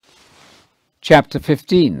Chapter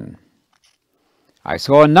 15. I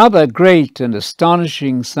saw another great and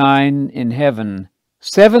astonishing sign in heaven,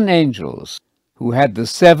 7 angels, who had the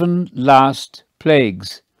 7 last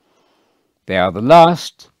plagues. They are the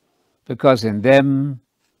last, because in them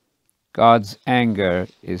God's anger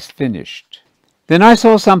is finished. Then I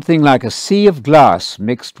saw something like a sea of glass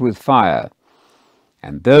mixed with fire,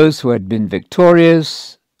 and those who had been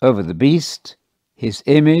victorious over the beast, his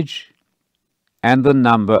image, and the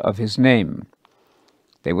number of his name.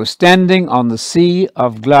 They were standing on the sea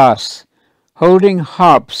of glass, holding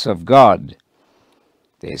harps of God.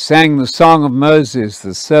 They sang the song of Moses,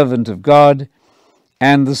 the servant of God,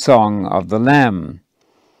 and the song of the Lamb.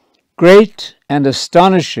 Great and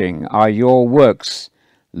astonishing are your works,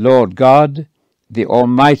 Lord God, the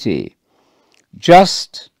Almighty.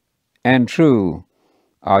 Just and true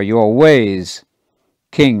are your ways,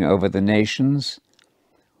 King over the nations.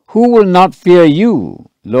 Who will not fear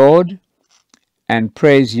you, Lord, and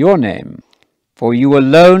praise your name? For you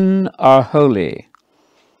alone are holy.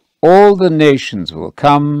 All the nations will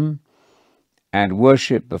come and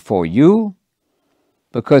worship before you,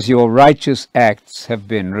 because your righteous acts have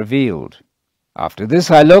been revealed. After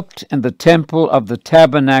this I looked, and the temple of the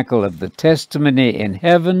tabernacle of the testimony in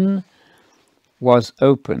heaven was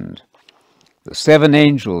opened. The 7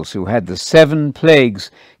 angels who had the 7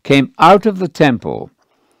 plagues came out of the temple,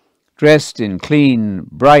 dressed in clean,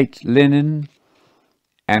 bright linen,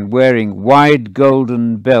 and wearing wide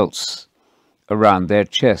golden belts around their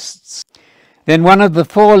chests. Then one of the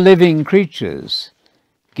 4 living creatures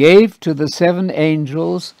gave to the 7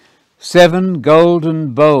 angels 7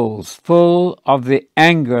 golden bowls full of the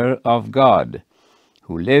anger of God,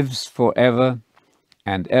 who lives forever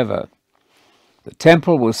and ever. The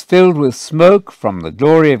temple was filled with smoke from the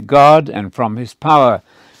glory of God and from his power.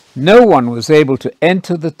 No one was able to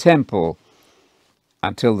enter the temple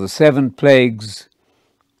until the 7 plagues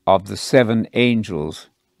of the 7 angels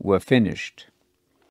were finished.